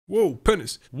Whoa,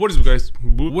 penis! What is up guys?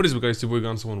 What is up guys, your boy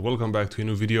Gunsoww and welcome back to a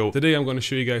new video. Today I'm gonna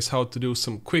show you guys how to do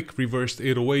some quick reversed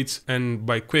 808s, and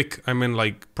by quick I mean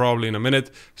like probably in a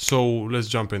minute, so let's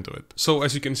jump into it. So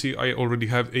as you can see, I already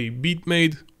have a beat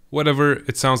made, whatever,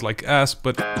 it sounds like ass,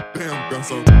 but damn,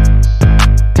 Gunsoww,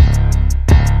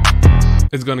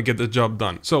 it's gonna get the job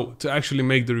done. So to actually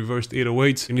make the reversed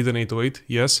 808s, you need an 808,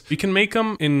 yes. You can make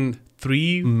them in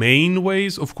three main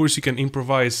ways. Of course, you can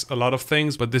improvise a lot of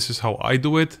things, but this is how I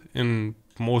do it in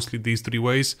mostly these three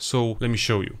ways. So let me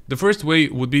show you. The first way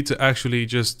would be to actually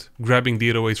just grabbing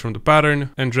the 808s from the pattern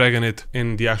and dragging it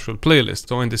in the actual playlist.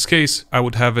 So in this case, I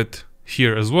would have it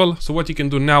here as well. So what you can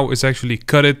do now is actually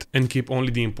cut it and keep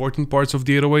only the important parts of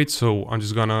the 808. So I'm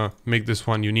just gonna make this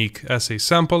one unique as a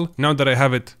sample. Now that I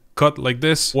have it cut like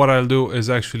this, what I'll do is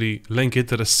actually link it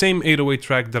to the same 808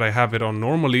 track that I have it on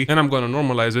normally, and I'm gonna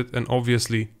normalize it and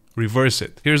obviously reverse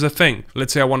it. Here's the thing,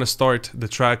 let's say I want to start the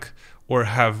track or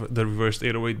have the reversed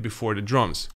 808 before the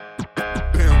drums.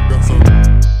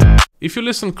 If you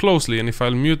listen closely, and if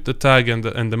I'll mute the tag and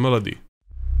the melody,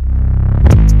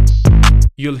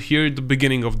 you'll hear the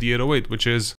beginning of the 808, which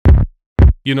is,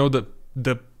 you know, the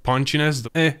punchiness,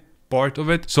 the part of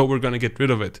it. So we're gonna get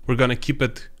rid of it. We're gonna keep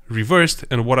it reversed,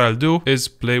 and what I'll do is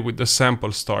play with the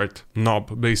sample start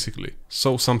knob basically.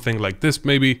 So something like this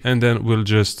maybe, and then we'll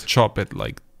just chop it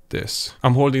like this.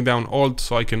 I'm holding down Alt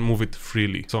so I can move it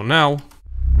freely. So now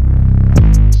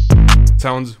it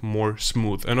sounds more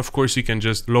smooth, and of course you can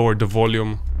just lower the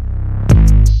volume.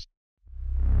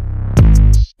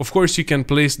 Of course you can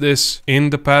place this in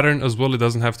the pattern as well, it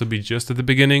doesn't have to be just at the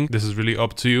beginning. This is really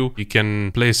up to you. You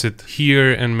can place it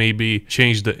here and maybe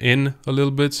change the in a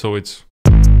little bit so it's,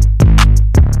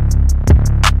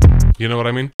 you know what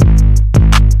I mean?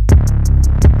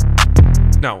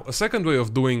 Now, a second way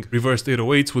of doing reversed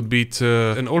 808s would be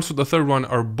to, and also the third one,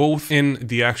 are both in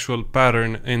the actual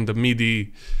pattern in the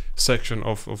MIDI section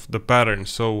of the pattern.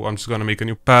 So I'm just gonna make a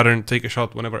new pattern, take a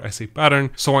shot whenever I say pattern.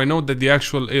 So I know that the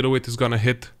actual 808 is gonna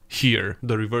hit here.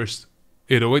 The reversed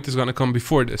 808 is gonna come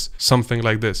before this, something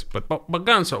like this. But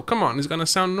Gunsoww, come on, it's gonna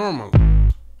sound normal,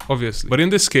 obviously. But in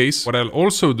this case, what I'll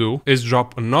also do is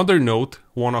drop another note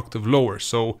one octave lower.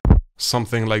 So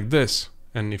something like this,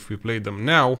 and if we play them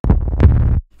now,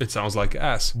 it sounds like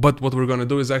ass. But what we're gonna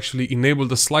do is actually enable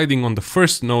the sliding on the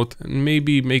first note and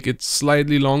maybe make it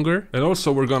slightly longer, and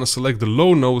also we're gonna select the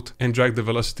low note and drag the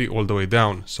velocity all the way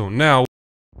down. So now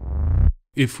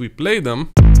if we play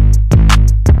them,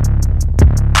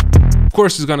 of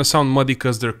course it's gonna sound muddy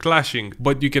because they're clashing,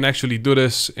 but you can actually do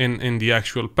this in the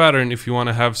actual pattern if you want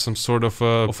to have some sort of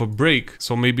a break.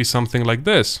 So maybe something like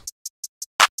this.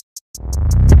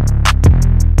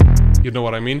 You know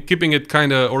what I mean? Keeping it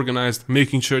kind of organized,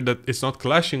 making sure that it's not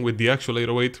clashing with the actual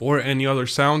 808 or any other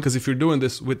sound, because if you're doing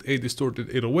this with a distorted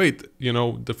 808, you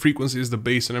know, the frequencies, the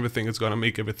bass and everything, it's gonna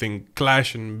make everything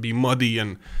clash and be muddy,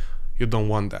 and you don't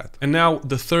want that. And now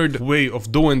the third way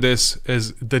of doing this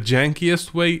is the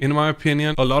jankiest way, in my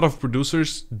opinion. A lot of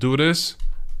producers do this,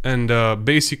 and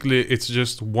basically it's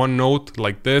just one note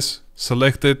like this,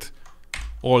 select it,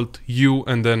 Alt U,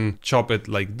 and then chop it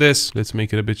like this. Let's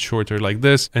make it a bit shorter like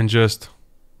this, and just,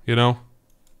 you know,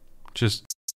 just,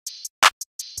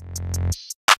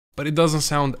 but it doesn't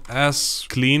sound as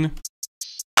clean.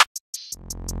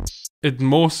 It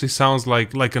mostly sounds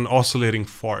like an oscillating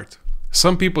fart.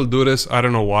 Some people do this, I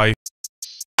don't know why.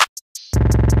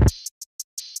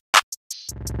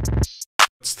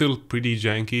 It's still pretty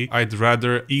janky. I'd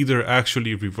rather either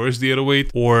actually reverse the 808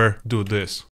 or do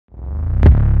this.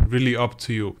 Really up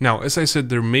to you. Now, as I said,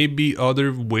 there may be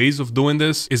other ways of doing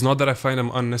this. It's not that I find them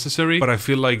unnecessary, but I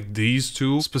feel like these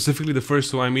two, specifically the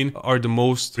first two I mean, are the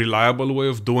most reliable way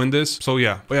of doing this. So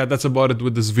yeah, but yeah, that's about it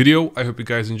with this video. I hope you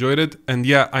guys enjoyed it. And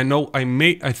yeah, I know I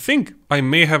think I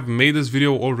may have made this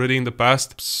video already in the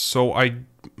past, so I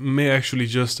may actually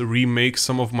just remake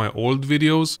some of my old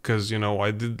videos, because, you know,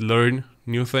 I did learn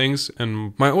new things,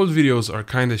 and my old videos are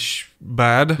kind of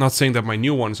bad. Not saying that my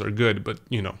new ones are good, but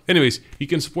you know. Anyways, you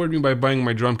can support me by buying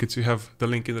my drum kits. You have the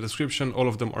link in the description. All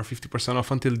of them are 50% off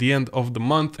until the end of the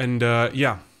month. And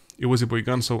yeah, it was your boy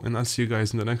Gunsoww, and I'll see you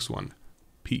guys in the next one.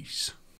 Peace.